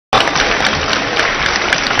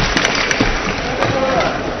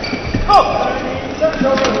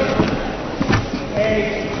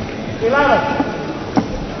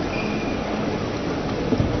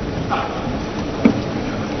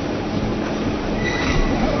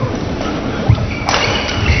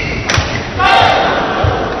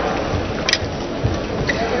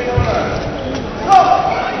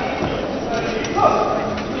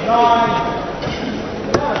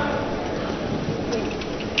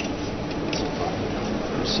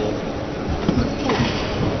行。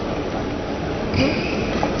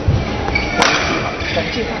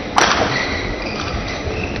计划。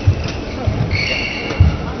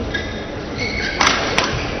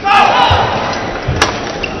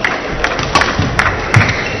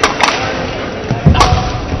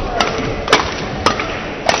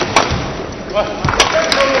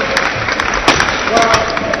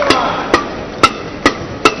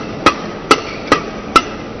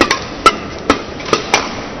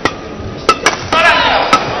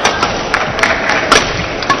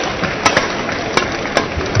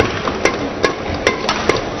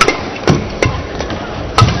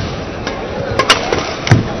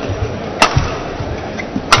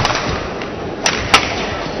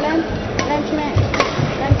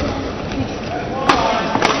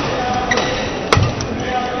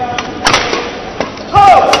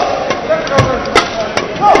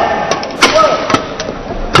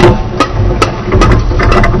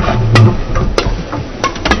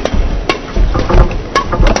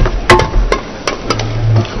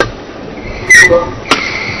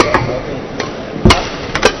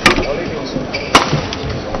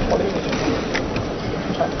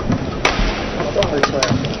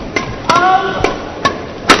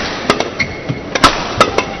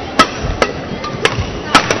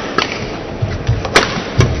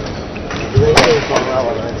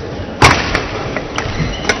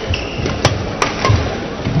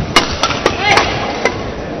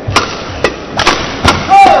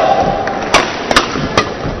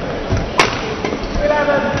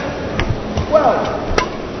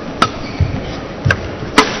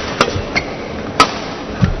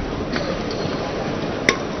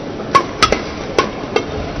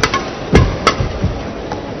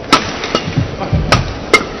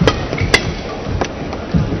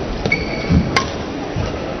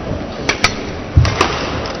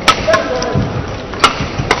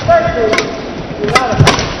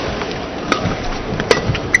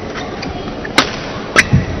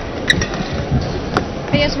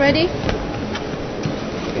Ready?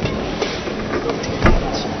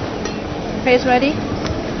 Face ready?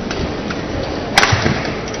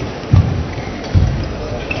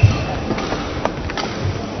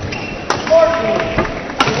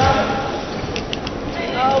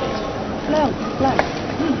 Liang.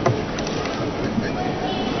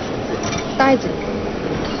 袋子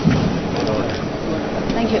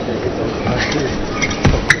Thank you.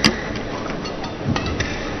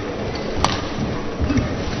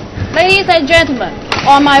 Ladies and gentlemen,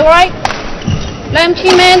 on my right, Lam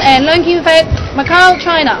Qiman and Leong Qinfei, Macau,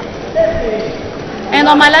 China. And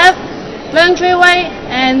on my left, Leung Wei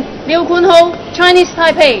and Liu Kunho, Chinese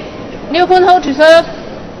Taipei. Liu Kunho to serve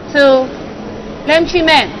to Lam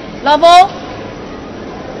Qiman. Love all.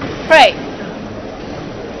 Pray.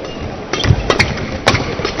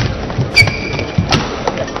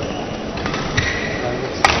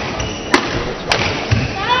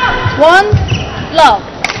 One,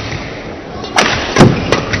 love.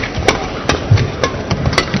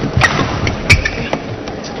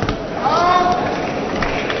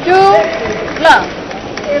 Two, love.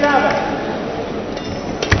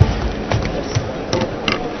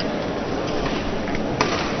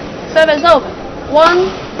 Service over. 1,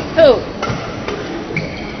 2.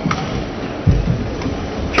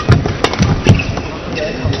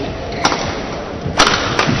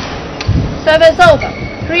 Service over.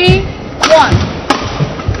 3, 1.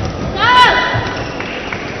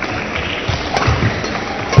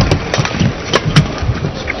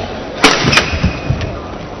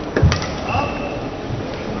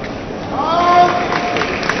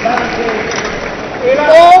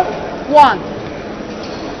 One.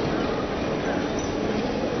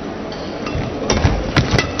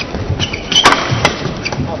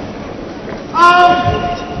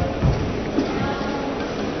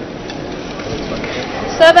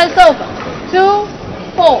 Service over. 2,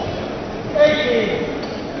 4.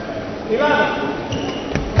 11.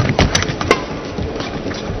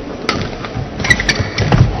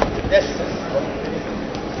 Yes.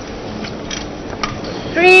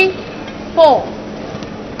 3, 4.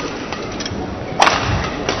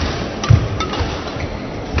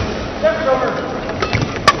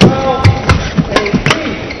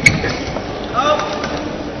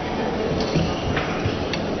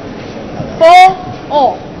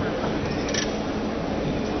 All.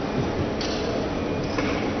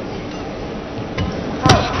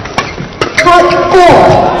 Part 4,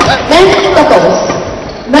 men's doubles.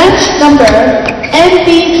 Match number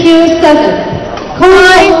MBQ7.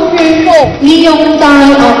 Kuan Leong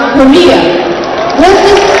of Korea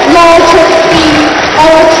versus Lao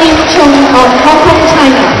Chun of Hong Kong,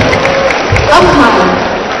 China. Umpire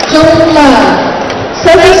Young Liang.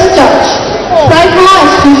 Service judge, Saika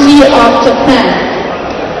Sushi of Japan.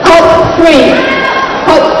 Court 3,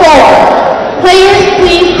 Court 4. Players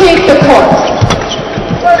please take the court.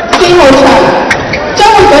 4號場將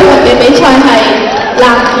會舉行嘅比賽係男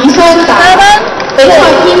子雙打，比賽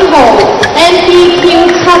編號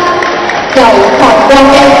MBQ7， 由韓國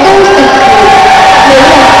嘅高成員李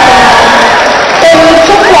陽對中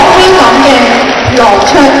國香港嘅羅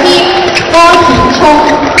卓謙、柯顯聰。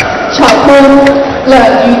裁判梁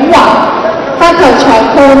婉華，發球裁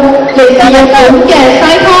判嚟自日本嘅西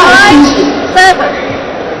卡選手。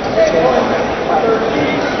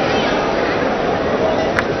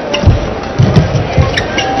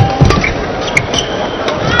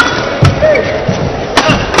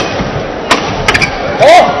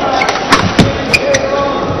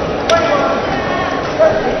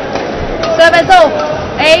Service over,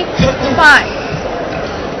 8-5.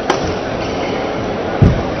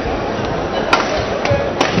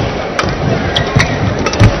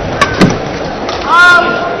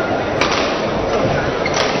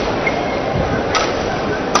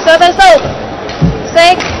 Service over, 6-8.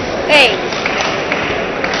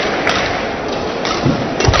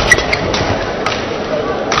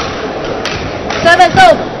 Service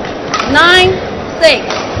over, 9-6.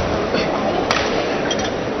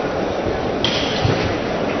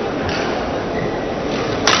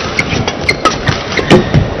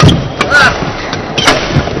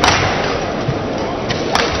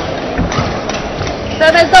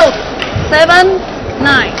 Service over,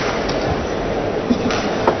 7-9.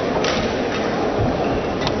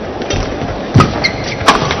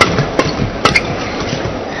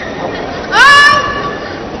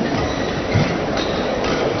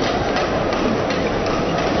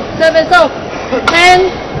 Service over,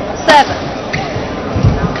 10-7.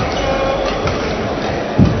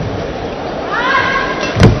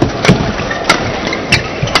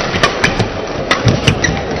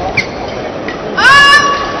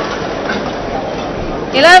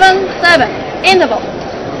 Interval.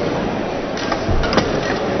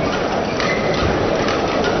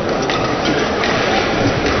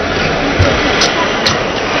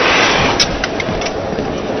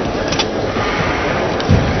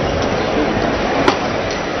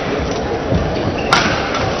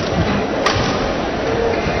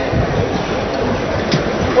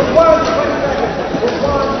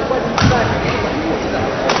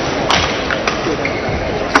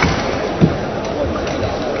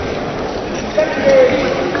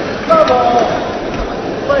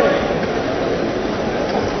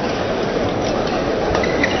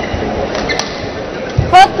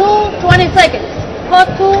 Clock 2, 20 seconds. Clock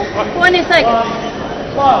 2, 20 seconds.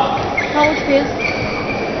 Hold this.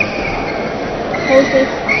 Hold this.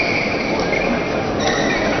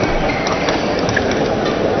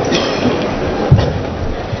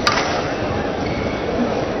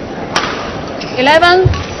 Eleven,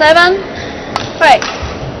 7, 3.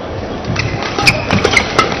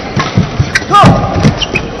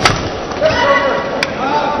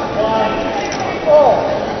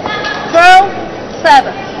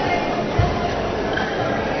 Seven.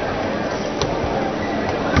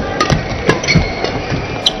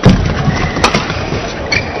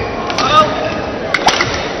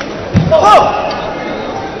 Oh.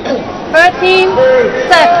 13,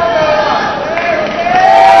 7.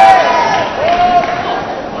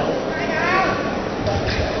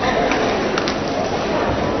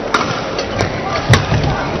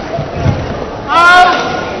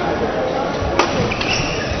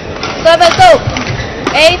 Service over.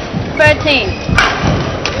 8-13.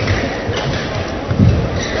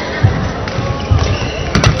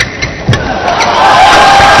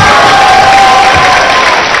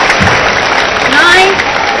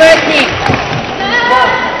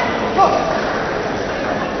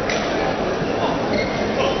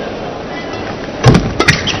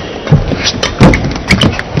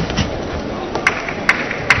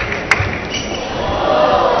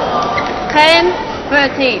 Ten,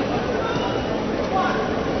 13.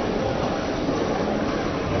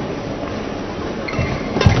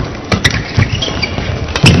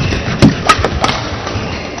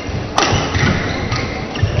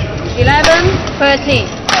 Eleven, 13.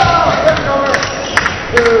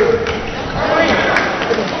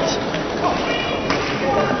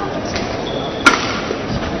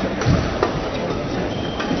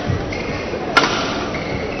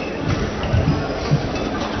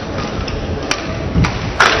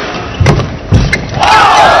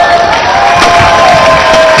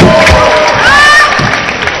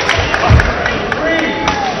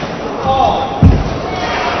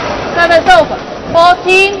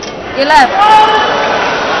 14, 11.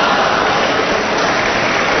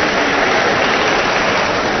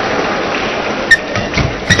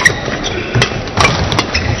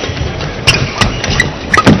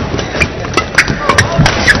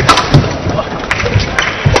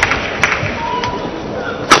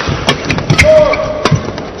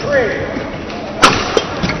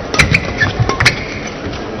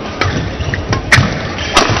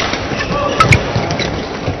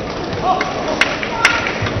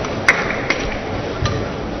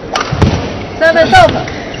 Service over.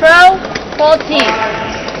 12-14.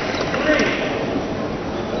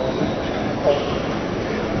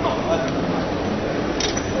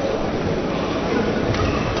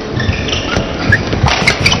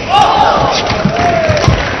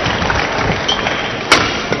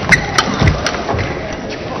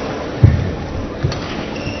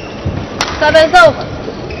 Service over.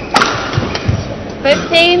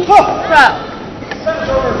 15-12. Service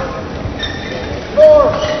over. Score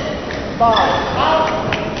 5.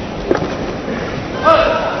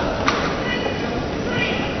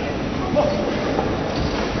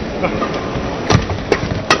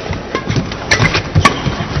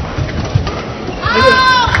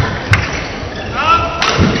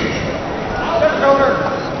 service over.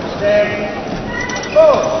 Stay. Go.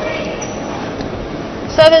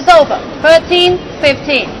 Service over.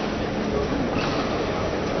 13-15.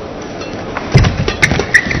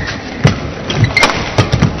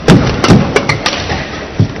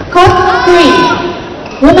 Court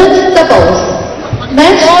 3, Women's Doubles.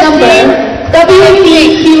 Match number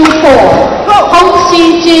WBQ4. Hong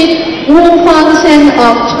Xijin, Wu Fanchen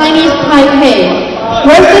of Chinese Taipei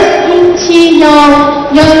versus Yin Qi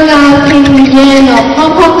Yao, Yang Ping Yan of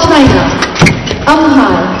Hong Kong, China.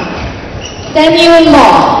 Umpire Daniel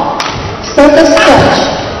Law. Service judge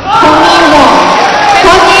Tony Wong.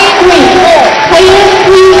 Court 3, players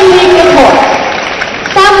please leave the court.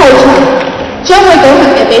 3號場將會舉行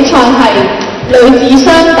嘅比賽係女子雙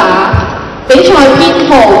打，比賽編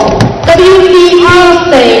號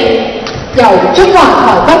WBQ4， 由中環台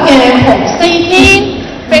北嘅洪思天、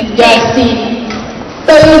若善對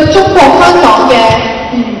中國香港嘅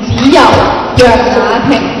吳子柔、楊雅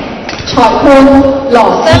婷，裁判羅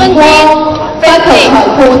志光，發球裁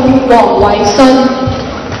判黃偉信。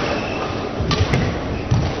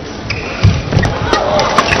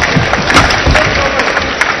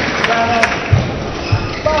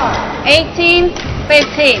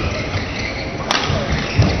18-15.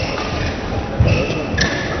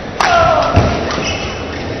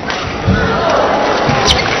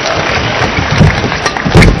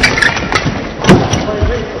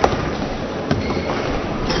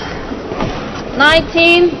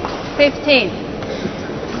 Nineteen, 15.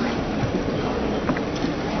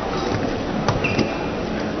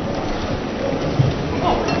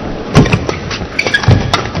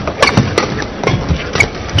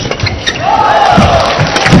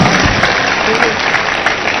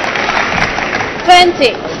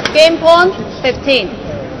 Game point 15.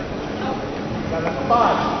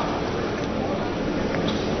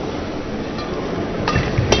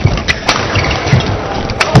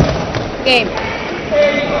 Game.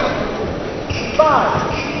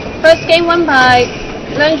 1st game won by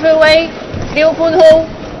Liang, Liao Kuan,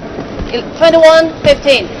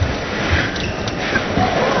 21-15.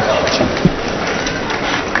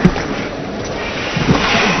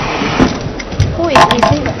 Who is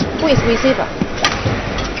receiver? Who is receiver?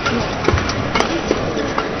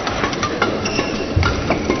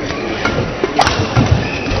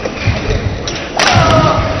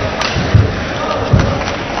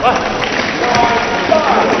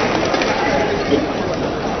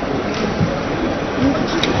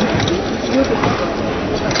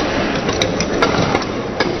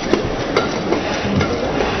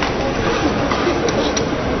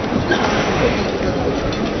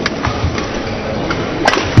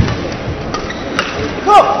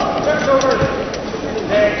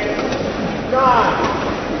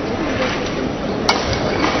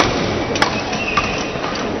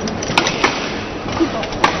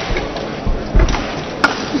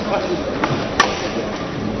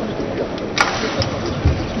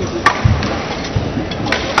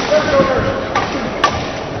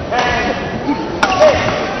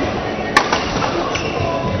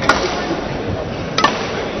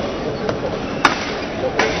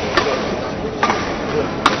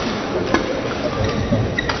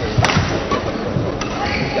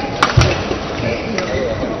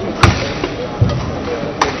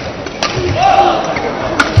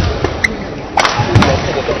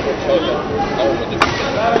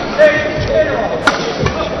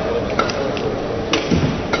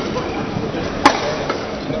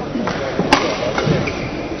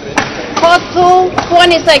 Court 2,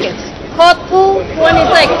 20 seconds. Court 2, 20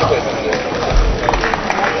 seconds.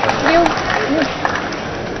 You.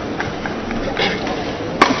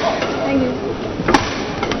 Thank you.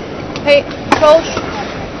 Hey, coach.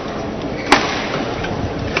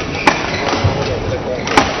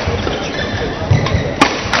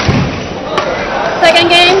 Second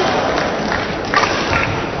game.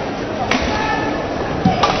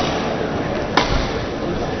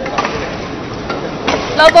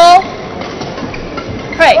 Love ball.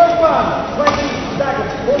 break. First one, 20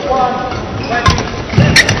 seconds. First one, 20 seconds.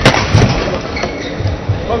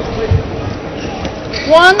 Coach, please.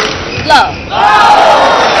 1 love.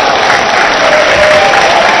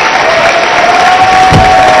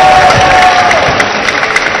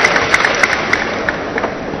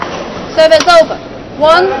 Service over.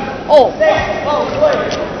 1-all.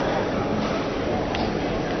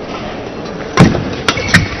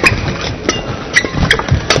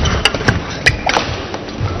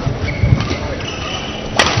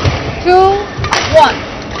 2-1.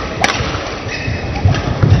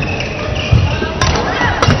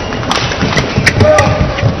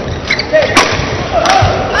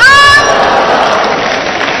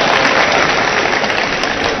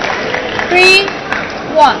 Three,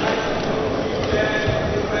 1.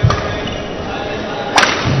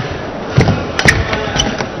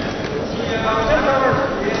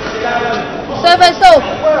 Service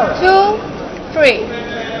over. 2-3.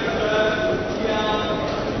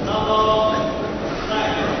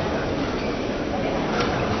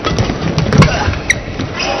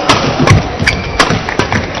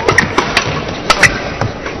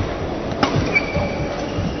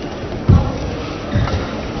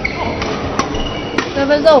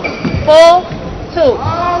 Service over. 4-2.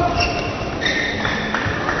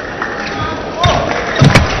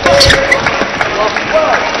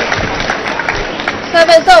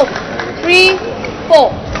 Service over. 3-4.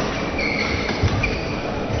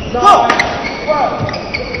 Go!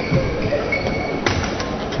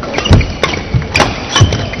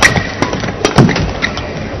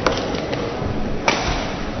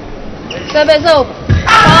 Service over.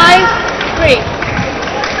 5-3.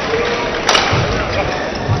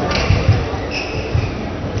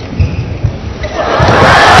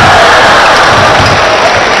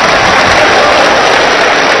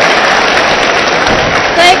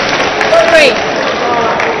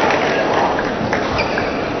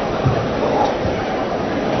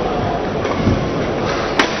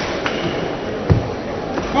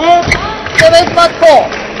 Service but 4.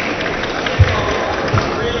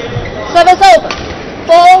 Service over.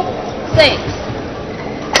 4-6.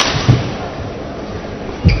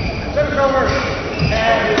 Service over.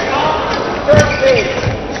 And third stage.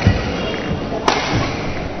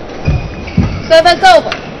 Service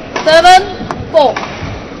over. 7-4.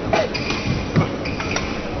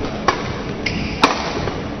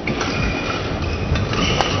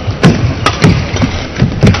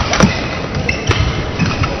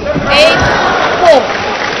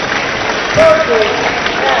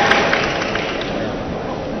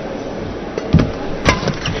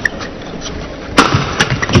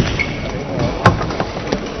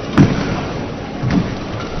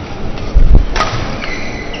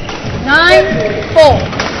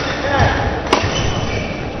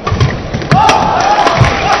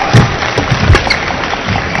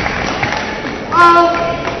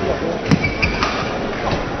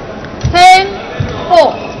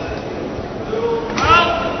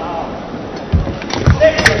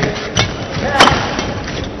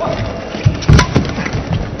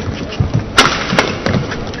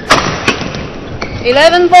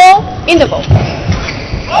 Eleven ball interval.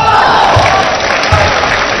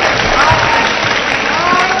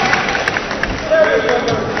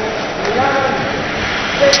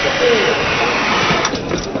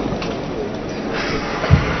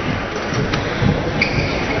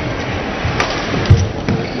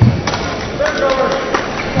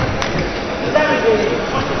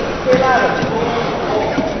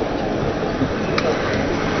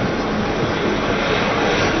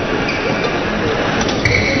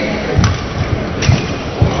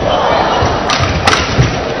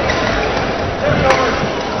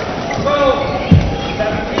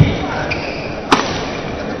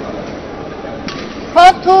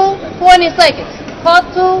 Part 2, 20 seconds. Part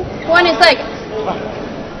 2, 20 seconds.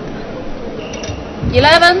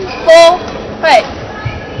 11, 4, 5.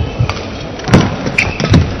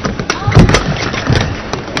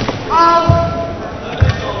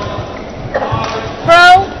 Pro,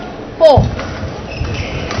 4.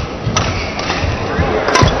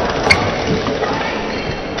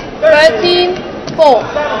 Thirteen, 4.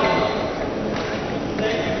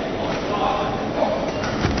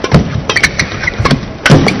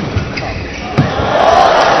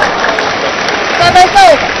 Service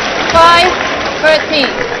over. 5-13.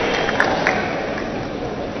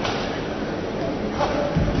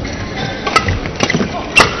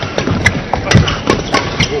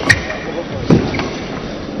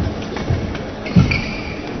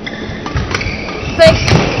 Six,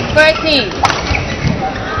 13.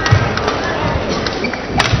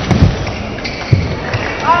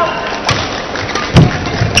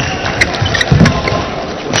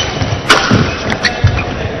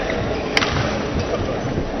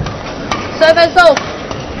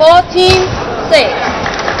 15-6.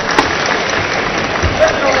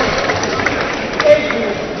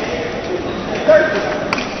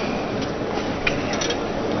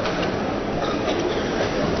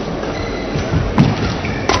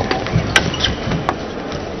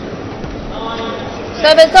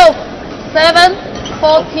 Service over.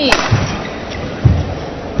 7-14.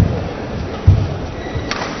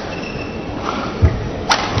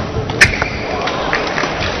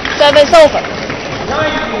 Service over.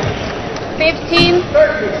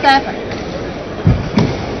 15-7.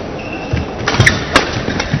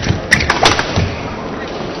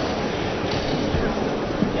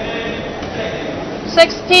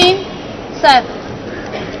 Sixteen, 7.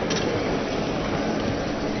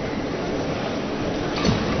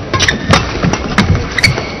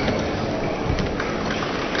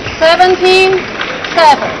 Seventeen,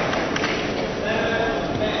 7.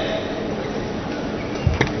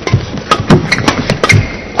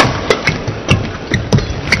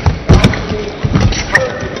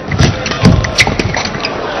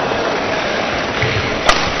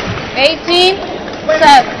 Eighteen, 7.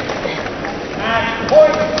 At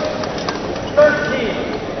point 13.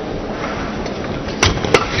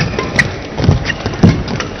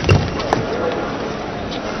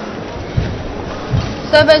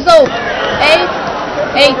 Service over.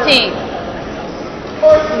 8-18.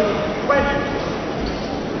 14-20.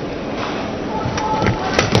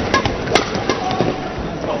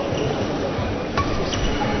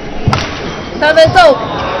 Service over.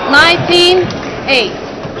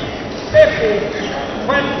 19-8.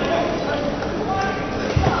 15-20.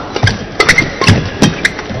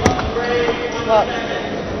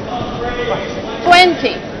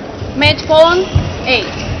 20. Match point 8.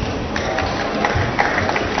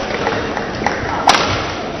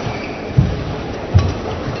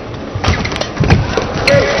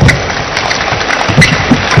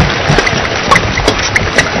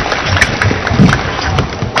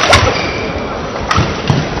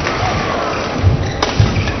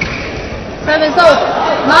 Service over.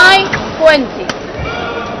 9-20.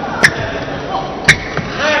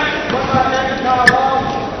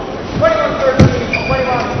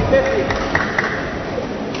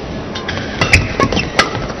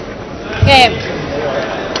 Game.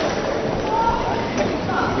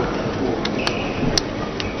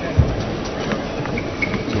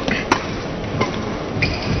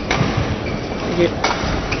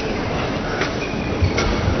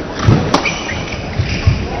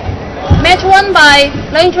 Match won by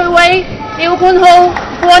Liang, Liu Kuan,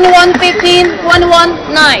 21-15,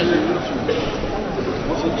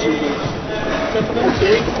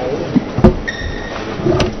 21-9.